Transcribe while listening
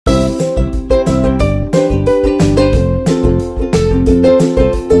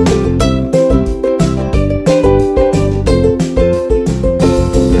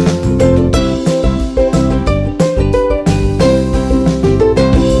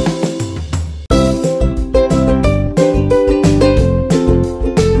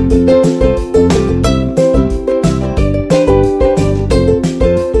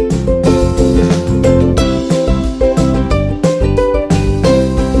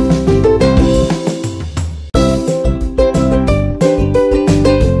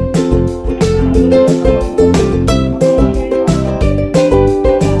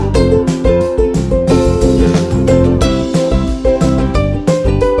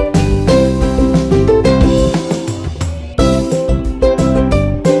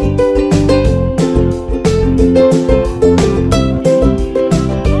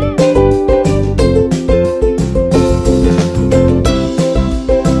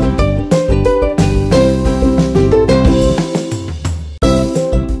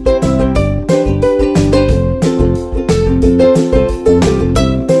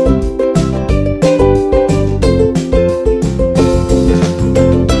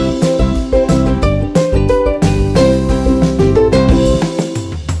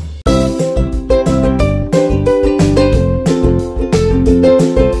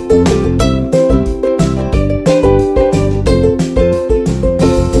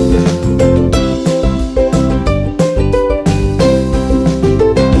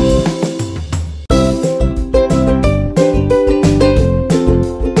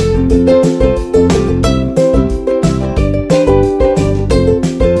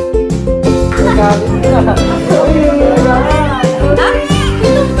Welcome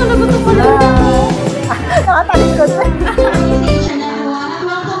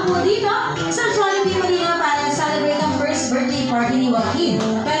po dito sa Jollibee Molino para celebrate ang first birthday party ni Joaquin.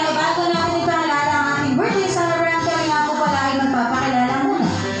 Pero bago natin ipaalala ang ating birthday celebrant, kami nga po pala ay magpapakilala muna.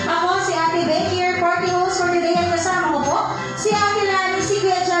 Ako si Ate Bacoor, party host for today, at kasama ko po si Ate Lani, si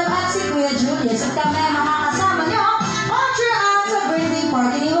Kuya Jab at si Kuya Julius. At kami ay makakasama nyo all throughout sa birthday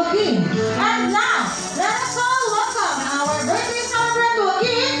party ni Joaquin. And now, let us all welcome our birthday celebrant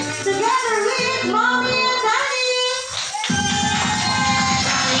Joaquin together with Mommy and Daddy.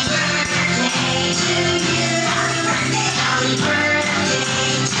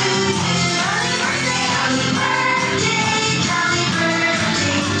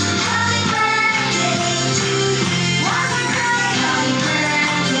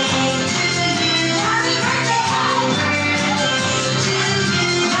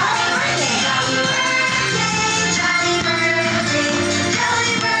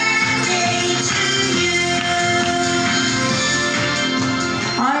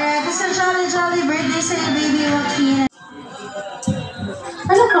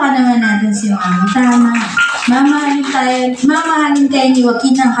 Ano pa naman natin si Mama? Tama. Mamahalin tayo ni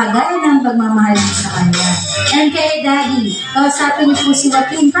Joaquin ng kagaya ng pagmamahal niyo sa kanya. And kay Daddy, kausapin niyo po si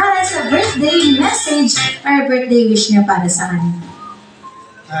Joaquin para sa birthday message or birthday wish niyo para sa kanya.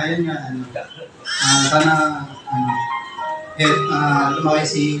 Yun nga, sana, lumaki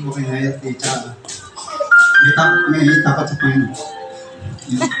si Joaquin Hayat, tsaka, may tapat sa Panginoon.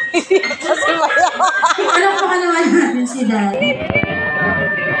 Ano pa naman natin si Daddy?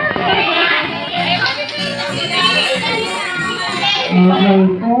 Okay,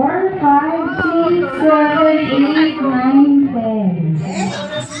 4, 5, 6, 7, 8, 9,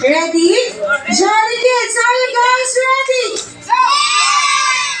 10. Ready? Jolly kids, are you guys ready?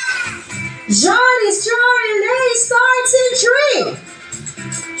 Jolly Strawberry starts in 3,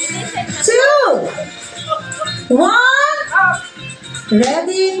 2, 1.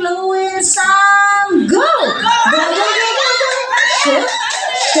 Ready, Chloe, Sam, go! Go, go, go, go, go! Shoot,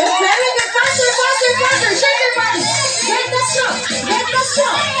 shoot, very good, faster, faster, faster, shake your body! Get the shot, get the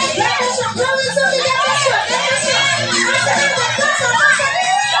shot, get the shot, Chloe, something, get the shot, get the shot! Faster, faster, faster, faster!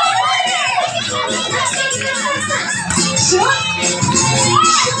 Shoot!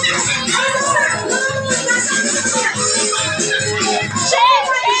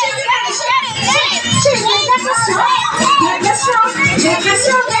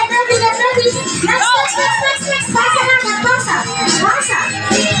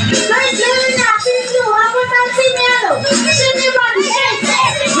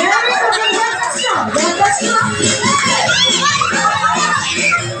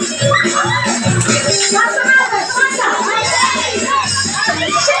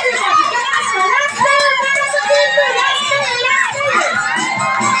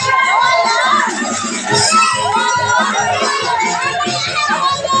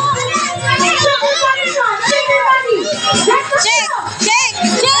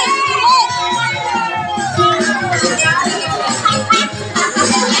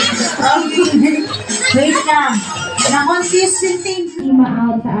 Wait lang. Na-consistent things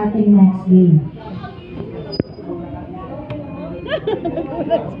ma-out sa ating next game.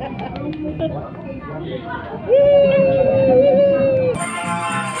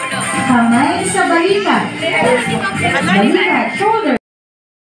 Kamay sa balikat. Balikat, shoulder.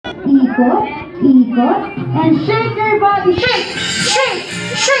 Ikot, ikot, and shake your body. Shake, shake,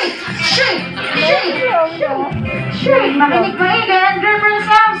 shake, shake, shake, shake. Makinig and grip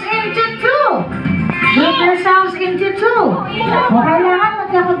yourselves into 2. Group yourselves into 2. O kailangan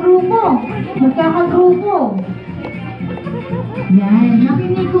magkakagrupo. Magkakagrupo. Yan.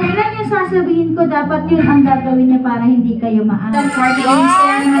 Makinig kung ilan yung sasabihin ko, dapat yun ang gagawin niya para hindi kayo maalam. Party games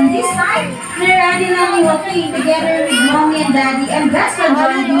there naman this time. Ready na ni Joaquin together with Mommy and Daddy and best friend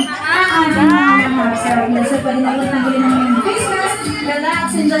Jollibee ang ating mga sarap na. So pwede na tanggalin ng yung face mask,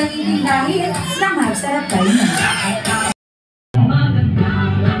 relax, enjoy eating dahil sarap tayo na.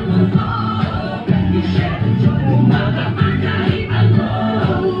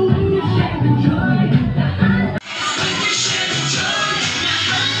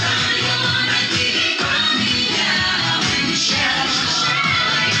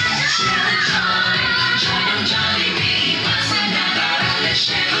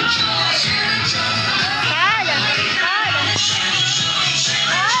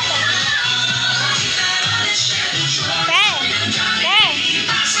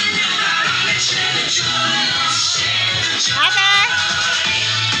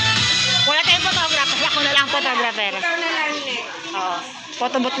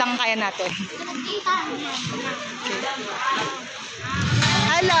 Photobooth lang kaya natin.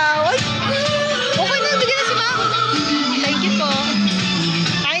 Hello! Uy! Okay na, bigyan na si Ma'am. Thank you po.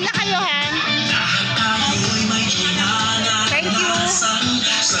 Kain na kayo, ha? Thank you.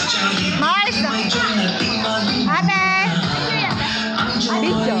 Mars! Ate!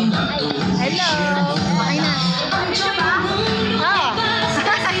 Video. Hello! Kain na. Ah!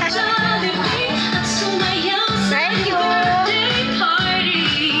 Thank you!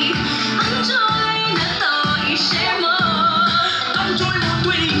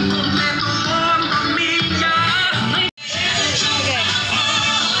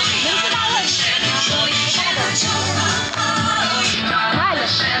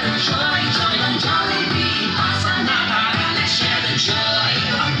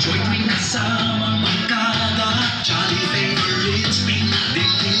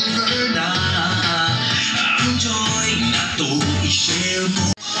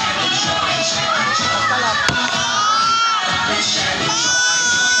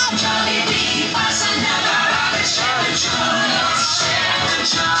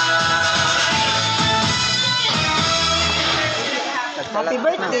 Happy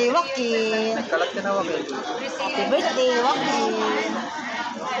birthday, Joaquin! Nagkalat ka na, Joaquin. Happy birthday, Joaquin!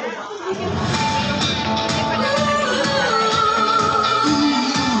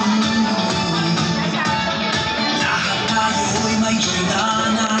 Lahat tayo'y may joy na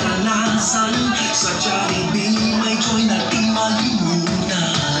naranasan. Sa Jollibee may joy na di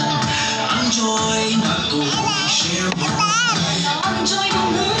malimutan. Ang joy na to i-share mo. Ang joy mo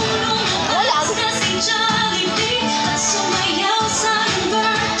nung lumabas ka sa Jollibee at sumayaw sa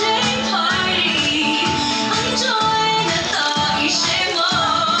birthday party. Ang joy na to i-share mo.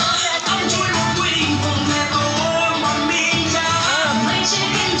 Ang joy mo tuwing kompleto ang pamilya. May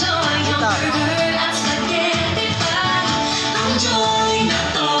chicken joy, yung burger at spaghetti pa. Ang joy na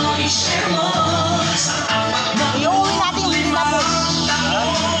to i-share mo. Sa apat na Iuwi natin yung hindi tapos.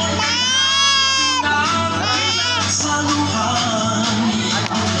 saluhan.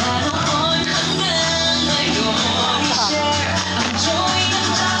 Mula noon hanggang ngayon, i-share ang joy ng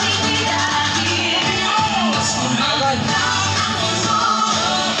Jollibee dahil mas gumaganda ang mundo.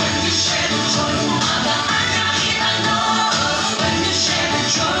 When you share the joy, gumagaan kahit ano. When you share the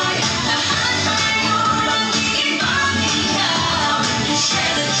joy, lahat tayo nag-iibang hiyaw. When you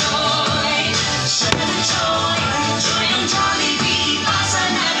share the joy, joy ang Jollibee, pasa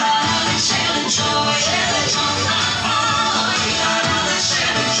na lahat. Share the joy, share the joy.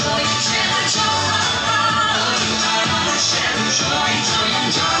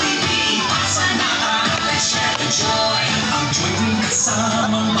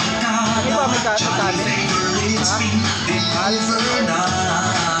 Kasamang makada, Jollibee favorites, pinag-deliver na.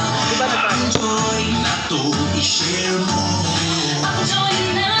 Ang joy na to i-share mo. Ang joy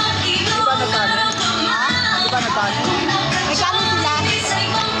na Di ba nagkano? May kano sila? sa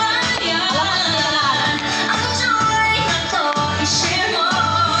ibang bayan. Ang joy na to i-share mo.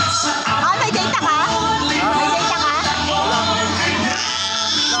 Sa Ah, may data ka? May data ka?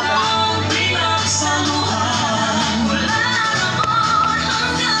 pinagsaluhan. Mula noon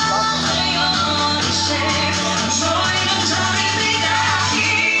hanggang ngayon, i-share ang joy ng Jollibee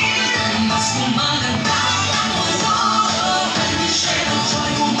dahil mas gumaganda ang mundo. When you share the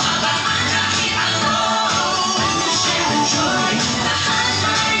joy, gumagaan kahit ano. When you share the joy, lahat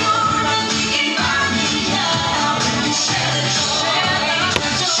tayo nag-iibang hiyaw. When you share the joy,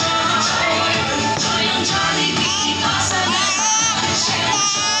 joy ang Jollibee, pasa na lahat. Share the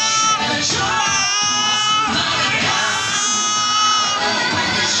joy.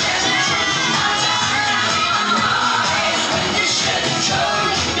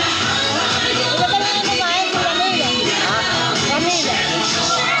 Iba ka lang kumain si Ramil. Ramil.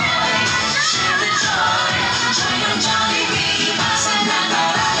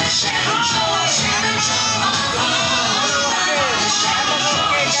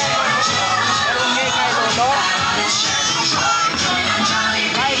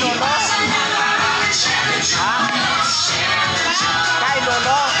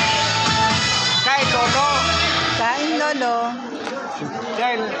 Kain, Lolo.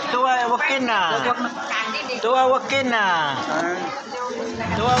 Tua Joaquin na. Tua Joaquin na.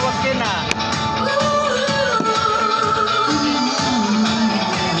 Tua Joaquin na.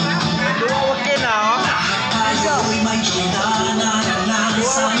 Tua Joaquin na, oh.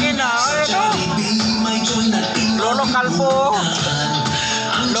 Tua Joaquin na, oh. Lolo Calvo.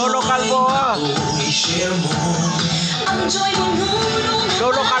 Lolo Calvo.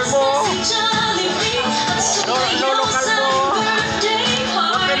 Lolo Calvo. Lolo Calvo.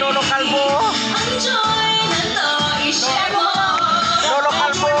 Okay, Lolo Calvo. Lolo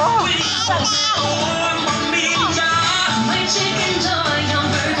May chicken joy,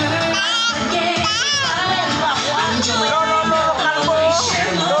 hamburger, spaghetti, Lolo kalbo.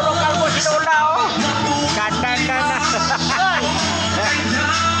 Lolo kalbo si Lola, oh. Ganda.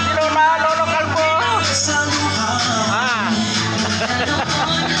 Si Lola, Lolo kalbo. Ah.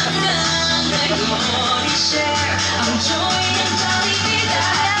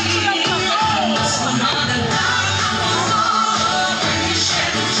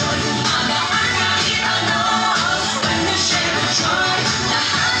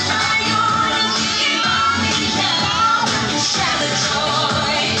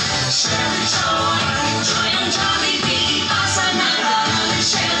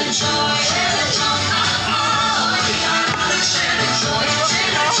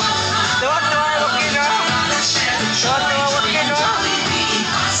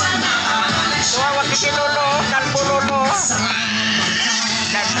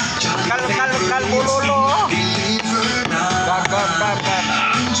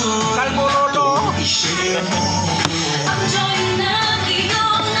 Kalbo lolo. Kalbo lolo.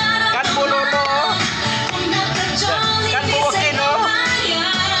 Kalbo lolo. Kalbo Joaquin, oh.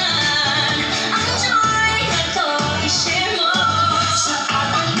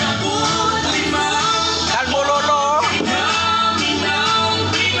 Kalbo lolo.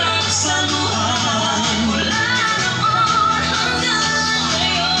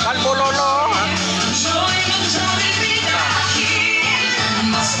 Kalbo lolo.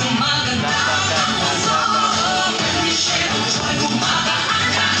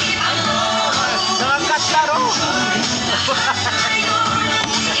 Nangangkat laro.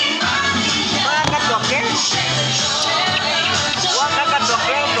 Nangangkat Joaquin. Wah, kakak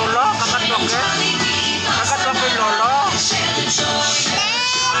Joaquin, lolo, kakak Joaquin. Kakak Joaquin, lolo.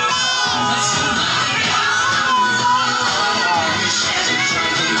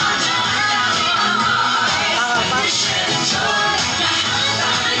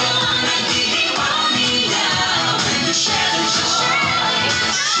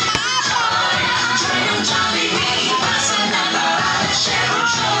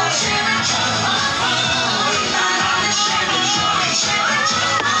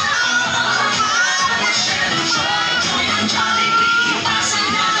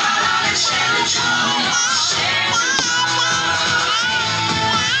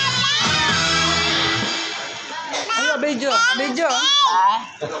 Video.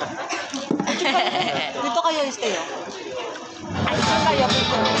 Dito kayo stay. Ay, kayo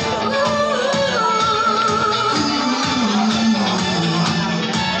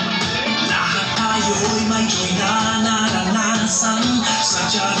Lahat tayo'y may joy na naranasan. Sa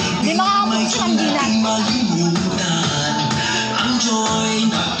Jollibee may joy na di malimutan. Ang joy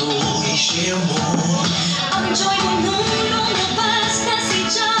na to i-share mo. Ang joy mo nung lumabas na si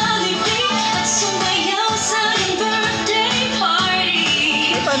Jollibee at sumayaw sa iyong birthday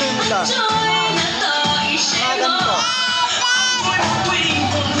party. Ang joy na to i-share mo. Tuwing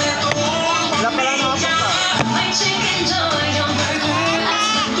kompleto may chicken joy, hamburger at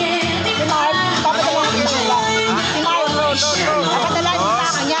spaghetti.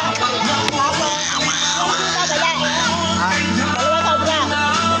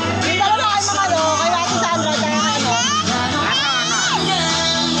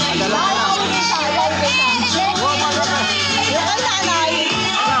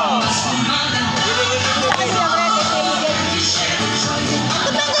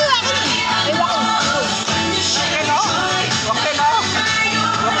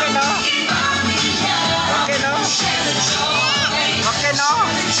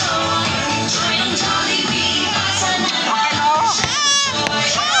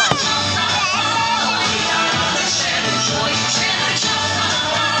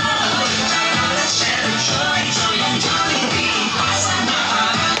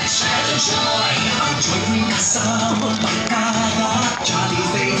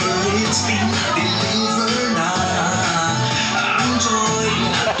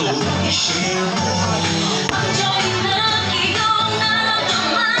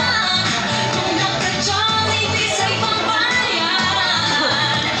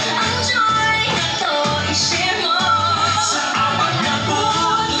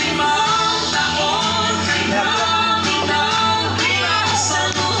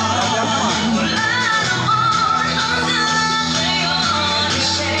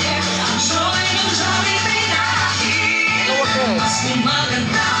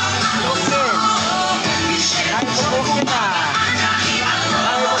 Okay.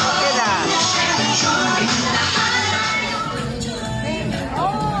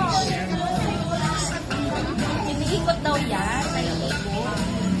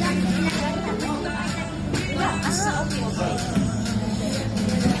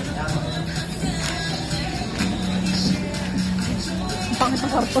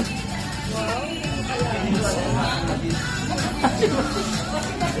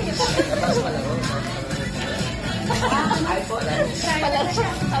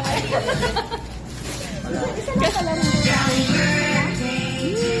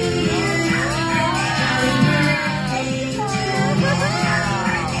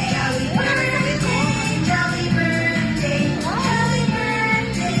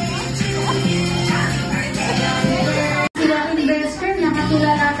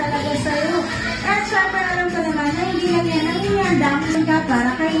 Nakatulala talaga sa'yo. At syempre, alam ko naman na hindi lang yan ang inyandang ka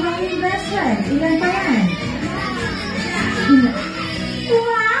para kay Joaquin best friend. Ilan pa yan?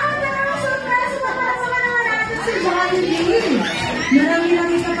 Wow! Surprise! Mapasama naman natin si Joaquin.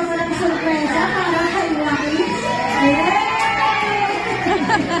 Marami-rami ka pa walang surpresa para kay Joaquin.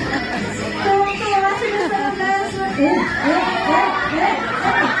 Tuwang-tuwa sila sa best friend.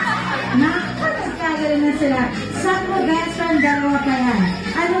 Nakakagaling na sila. Saan mo best friend dalawa pa yan?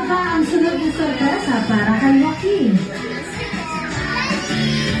 Ano ba ang sunod na sorpresa para kay Joaquin?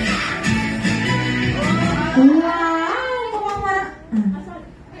 Wow!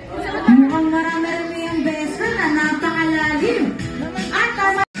 Mukhang marami-rami yung best friend na napakalalim. At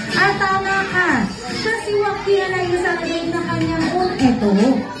tama ka. Siya si Joaquin na nag-celebrate na kanyang eto.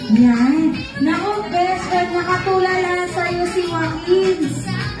 Yan. Naku, best friend, nakatulala sa'yo si Joaquin.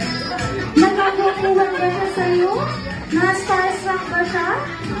 Nagkakukuhan ba siya sa'yo? Na-starstruck ba siya?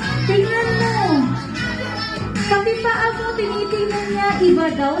 Tingnan mo. Pati paa mo, tinitingnan niya. Iba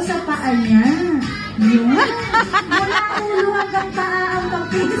daw sa paa niya. Yun. Mula ulo hanggang paa ang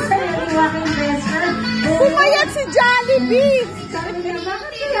pagpili sa'yo ni Joaquin best friend. Pumayat si Jollibee! Sabi niya,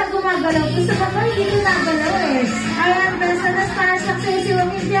 bakit kaya gumagalaw? Gusto ba ba hindi ginagalaw eh? Ayan, best friend, na-starstruck sa'yo si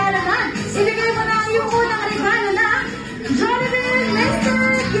Joaquin. Kaya naman, ibigay mo na yung unang regalo na Jollibee Mr.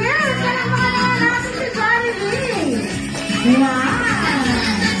 Yes! Alam mo naman natin si Jollibee! Wow!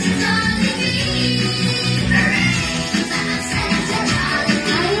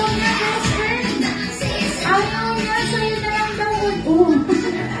 Ayaw niya, best friend! Ayaw niya, sa'yo na lang daw.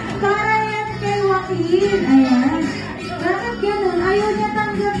 Para yan kay Joaquin. Ayan. Bakit ganun? Ayaw niya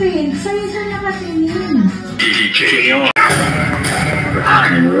tanggapin. Sa'yo siya nakatingin.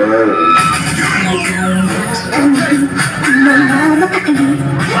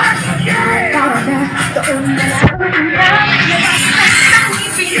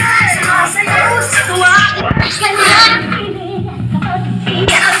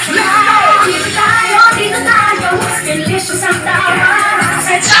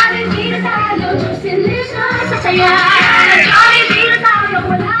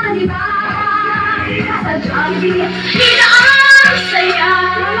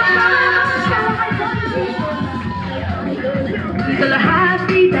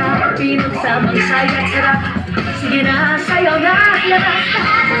 Kalahati na pinagsamang saya't sarap. Sige na, sayaw na, lakas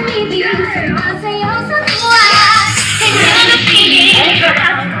lahat ang ibig. Sayaw sa buwas, hindi na napilit.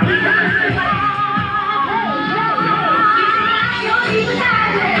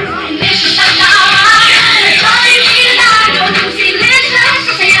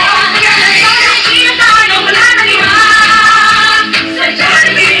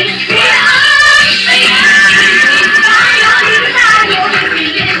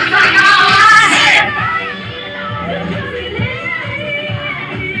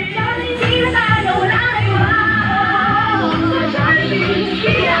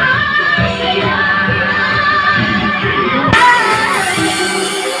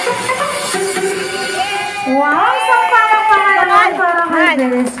 Wow! So parang pangalan para kay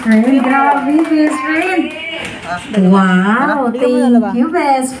best friend. Grabe, best friend. Wow! Thank you,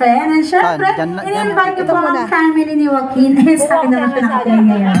 best friend. And syempre, in-invite ko po ang family ni Joaquin. Sa akin na lang pinakatingin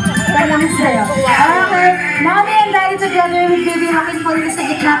ngayon. Talang sa'yo. Okay. Mommy and Daddy together with baby Joaquin po dito sa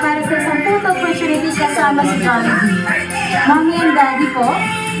gitna para sa isang photo opportunity kasama si Jollibee. Mommy and Daddy po.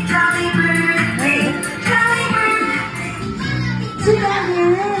 Sila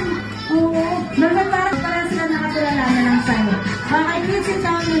yan. Oo. Dapat parang sila nakatulala na lang sa'yo. Okay, please sit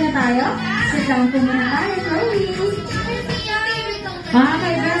down muna tayo. Sit down po muna tayo. Please.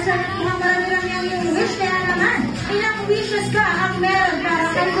 Okay, best friend, marami-rami ang iyong wish. Kaya naman, ilang wishes ka ang meron para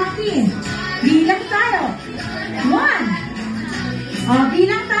kay Joaquin? Bilang tayo. 1. O,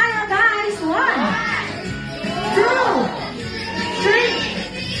 bilang tayo, guys. 1, 2,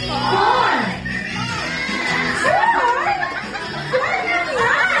 3, 4.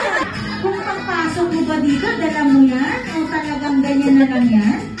 Kung pagpasok mo ba dito, dala mo yan? O talagang ganyan na lang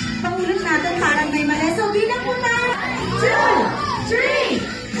yan? Pangulit natin parang may mali. So, bilang mo tayo. 2, 3,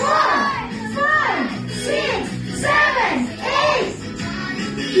 4, 5, 6, 7,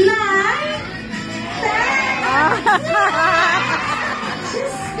 8, 9, 10.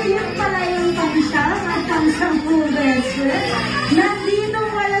 Diyos ko, yun pala yung pang-siya. Ang pang-sampu best friend. Nandito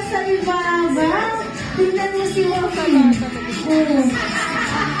pala sa iba.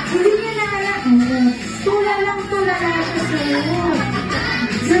 Hindi niya na alam. Tula lang siya sa'yo.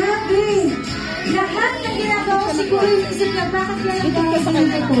 Grabe. Lahat na ginagawa siguro yung isip niya, bakit yan ang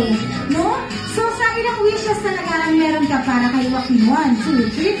gagawin ko? No? So, sa ilang wishes talaga ang meron ka para kay Joaquin? 1, 2,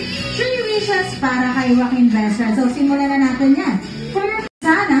 3. 3 wishes para kay Joaquin best friend. So, simulan na natin yan.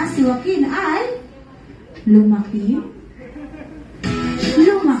 Sana si Joaquin ay lumaki,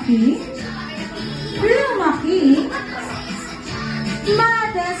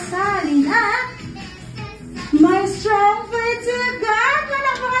 madasalin at may strong faith to God.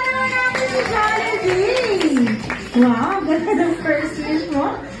 Palakpakan naman natin si Jollibee. Wow, ganda ng first wish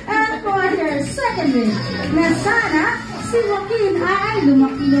mo. And for your second wish, na sana si Joaquin ay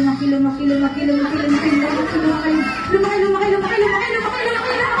lumaki.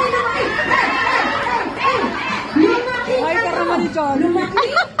 Ay, karamali dyan. Lumaki.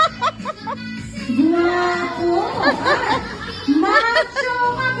 Guwapo. Macho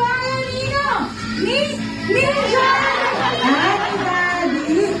kagaya ni Jollibee. Ay,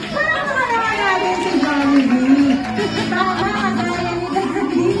 Daddy. Parang naman natin si Jollibee. Tama kagaya ni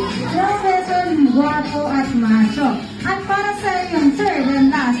Daddy. Professor, guwapo at macho. At para sa iyong third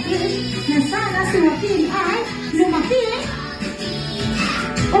and last wish, na sana si Joaquin ay lumaki.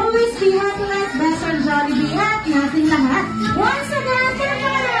 Always be happy like best friend Jollibee at natin lahat. Once again,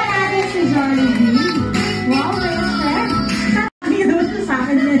 pinagpapala natin si Jollibee. Wow, best friend. Sabi sa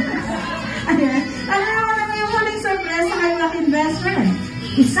akin din. Ayan. Alam mo yung huling surprise sa kay Joaquin best friend.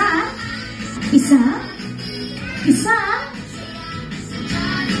 Isa. Isang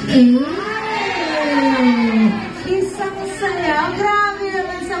saya. Grabe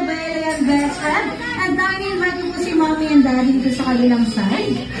naman sa Bayan best friend. And dahil invite po si mommy and daddy dito sa kabilang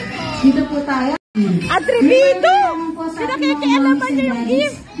side. Dito po tayo. Atrebido! Pinakikialaman niya yung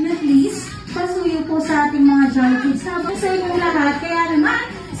gift. Na please, pasuyo po sa ating mga Jolly Kids. Habang sa inyong lahat, kaya naman,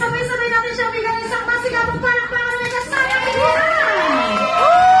 sabay-sabay natin siya bigyan isang masigabong palakpakan na kasama niyo.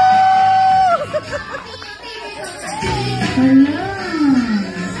 Wala.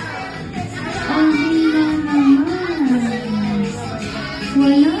 Ang hina naman.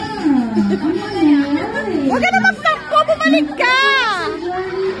 Wala. Ano nangyari? Huwag ka na magtampo, bumalik ka!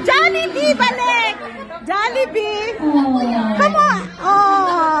 Jollibee, balik! Jollibee! Come on!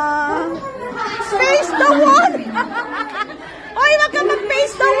 Oh! Face the wall! Oy, wag ka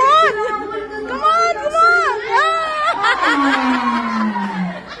mag-face the wall! Come on!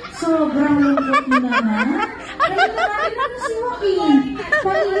 Sobrang lungkot mo naman. Nagkakain ako si Joaquin.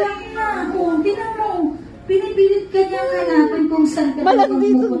 Paiyak na ako. Tingnan mo. Pinipilit ka niyang hanapin kung saan ka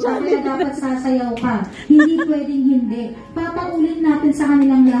pupunta. Kaya dapat sasayaw ka. Hindi pwedeng hindi. Papaulit natin sa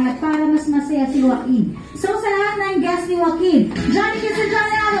kanilang lahat para mas masaya si Joaquin. So sa lahat ng guest ni Joaquin, Johnny Kids and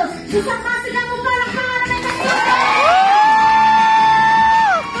Johnny Alos, isang masigaw mo parang pangalan ng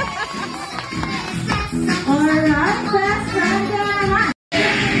alright, best friend ka naman.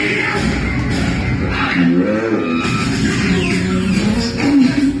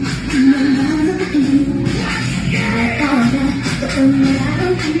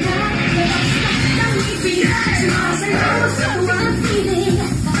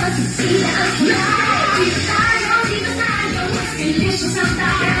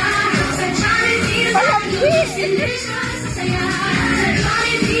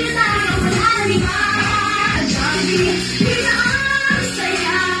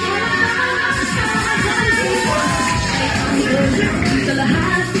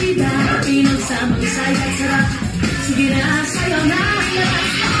 Sige na, sayaw na.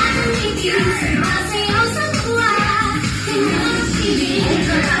 Sayaw sa tuwa.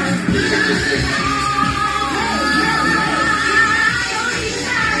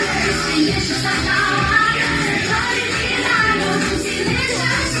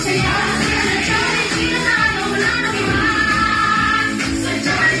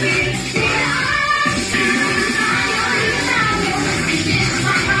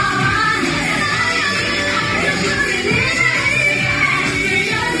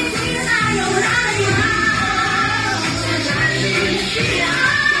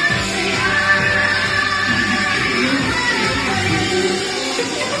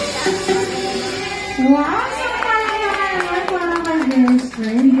 Wow! So, parang kay best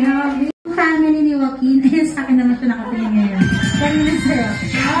friend. Grabe. Family ni Joaquin. Sa akin naman ito nakatingin ngayon. Kanina sa'yo.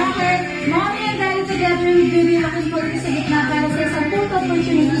 Okay. Mommy and daddy together with baby Joaquin po sa gitna para sa isang photo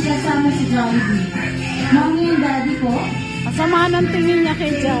opportunity kasama si Jollibee. Mommy and daddy po. Kasama ng tingin niya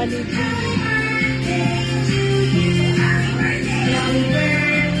kay Jollibee.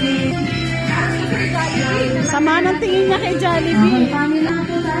 Sama ng tingin niya kay Jollibee. Okay, family na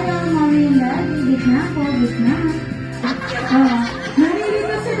po tayo. Mommy and daddy. Gitna po, gitna.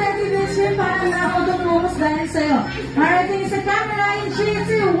 sa'yo. Marating sa camera in 3,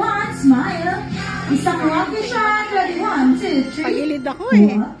 2, 1, smile. Isang Joaquin siya. Ready, 1, 2, 3. Pagilid ako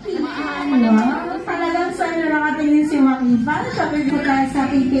eh. Wow, talagang sa'yo na nakatingin si Joaquin. Paano siya pwede tayo sa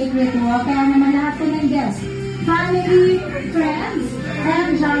aking favorite walk? Kaya naman lahat po ng guests, family, friends,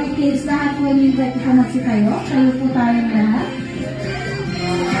 and Jolly Kids, lahat po in-invite ko na si kayo. Kayo po tayong lahat.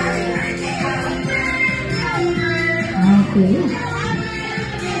 Okay.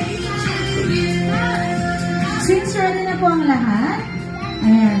 Since ready na po ang lahat,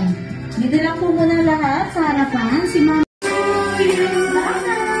 ayan, dito lang po muna lahat sa harapan. Si Mama. Happy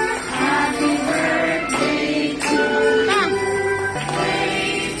birthday to you.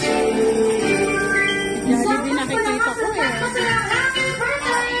 Hindi nakikita ko eh. Happy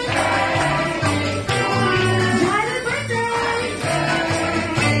birthday! Jolly birthday!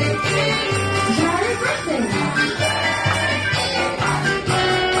 Jolly birthday!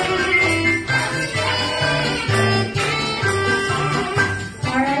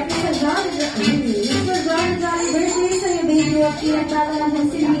 Alright, Mr. Jolly birthday sa'yo, baby. Pinagtala lang ng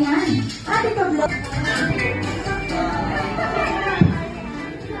sinihan. Ate Pablo.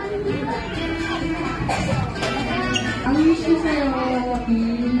 Ang wish ko sa'yo,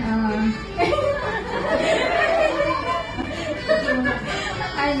 Joaquin,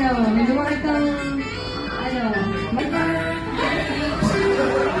 lumaki kang,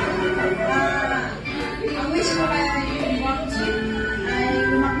 ang wish ko kay Joaquin ay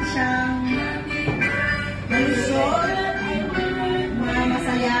lumaki siyang malusog,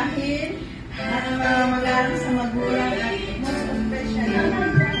 masayahin, at mag-aaral sa magulang at most especially,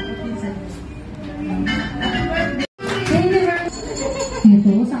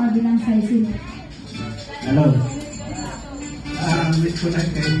 ito, sa kabilang size. Hello. Miss ko na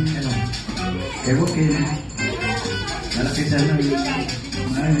kay Joaquin. Malaki sana yung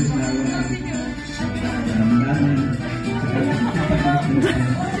ayos na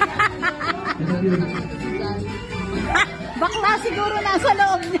Bakla siguro nasa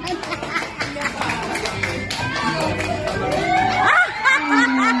loob niyan.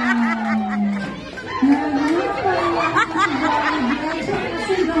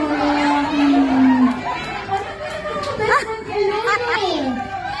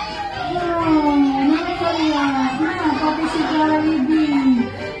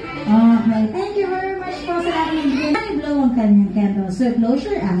 Okay, thank you very much po sa ating video. Blow ang kanyang candle. So, close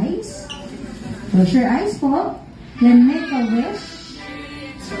your eyes. Close your eyes po. Then make a wish.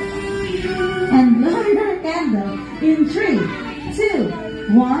 And blow your candle in 3,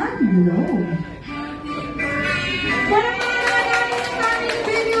 2, 1, blow. Para maraming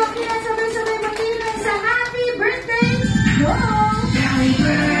video ako na sabay-sabay magkilang sa happy birthday! Go! Happy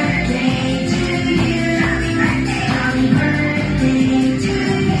birthday to you! Happy birthday to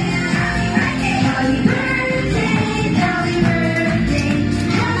you! Happy birthday! Happy birthday!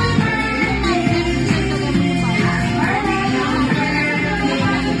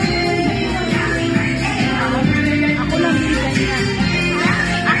 Ako lang binigyan niya.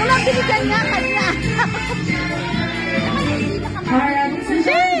 Ako lang binigyan niya kanya. Alright, so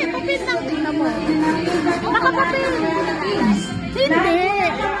Hindi, papel lang. Tingnan mo. Nakapapel. Hindi.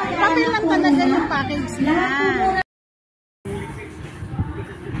 Papel lang talaga yung package na.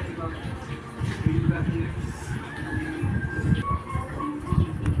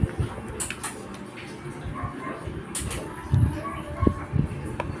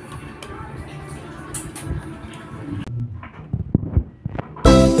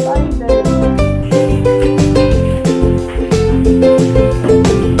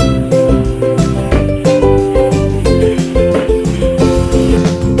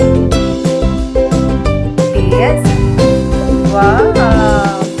 Yes.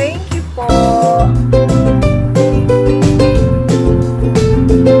 Wow. Thank you po.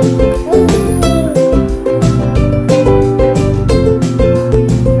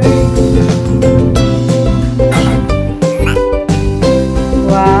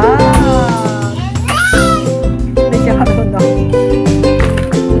 Wow. Hindi siya marunong.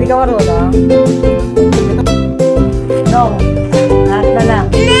 Hindi ka marunong? No.